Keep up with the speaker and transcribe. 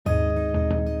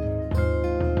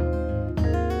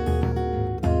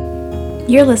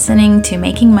You're listening to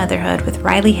Making Motherhood with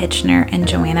Riley Hitchner and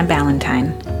Joanna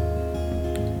Ballantyne.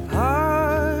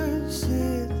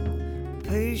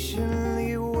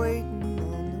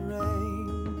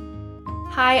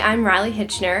 Hi, I'm Riley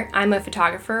Hitchner. I'm a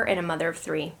photographer and a mother of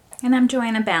 3. And I'm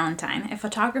Joanna Ballantyne, a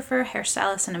photographer,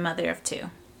 hairstylist, and a mother of 2.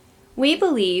 We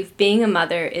believe being a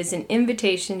mother is an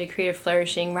invitation to creative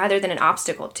flourishing rather than an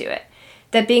obstacle to it.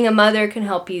 That being a mother can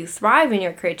help you thrive in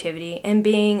your creativity, and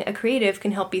being a creative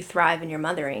can help you thrive in your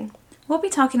mothering. We'll be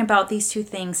talking about these two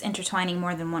things intertwining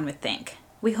more than one would think.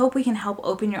 We hope we can help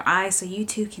open your eyes so you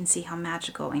too can see how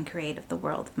magical and creative the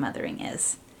world of mothering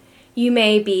is. You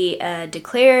may be a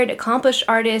declared, accomplished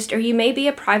artist, or you may be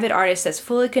a private artist that's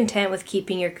fully content with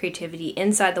keeping your creativity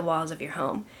inside the walls of your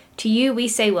home. To you, we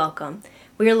say welcome.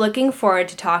 We are looking forward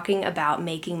to talking about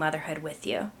making motherhood with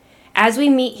you. As we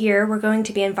meet here, we're going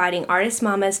to be inviting artist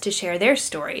mamas to share their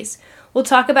stories. We'll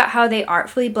talk about how they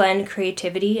artfully blend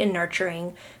creativity and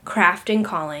nurturing, craft and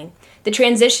calling, the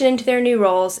transition into their new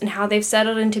roles, and how they've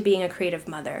settled into being a creative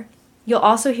mother. You'll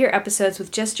also hear episodes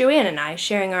with just Joanne and I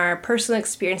sharing our personal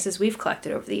experiences we've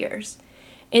collected over the years.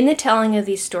 In the telling of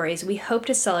these stories, we hope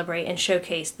to celebrate and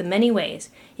showcase the many ways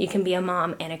you can be a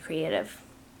mom and a creative.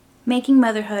 Making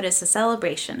Motherhood is a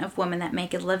celebration of women that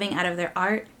make a living out of their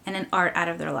art and an art out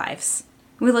of their lives.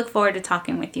 We look forward to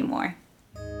talking with you more.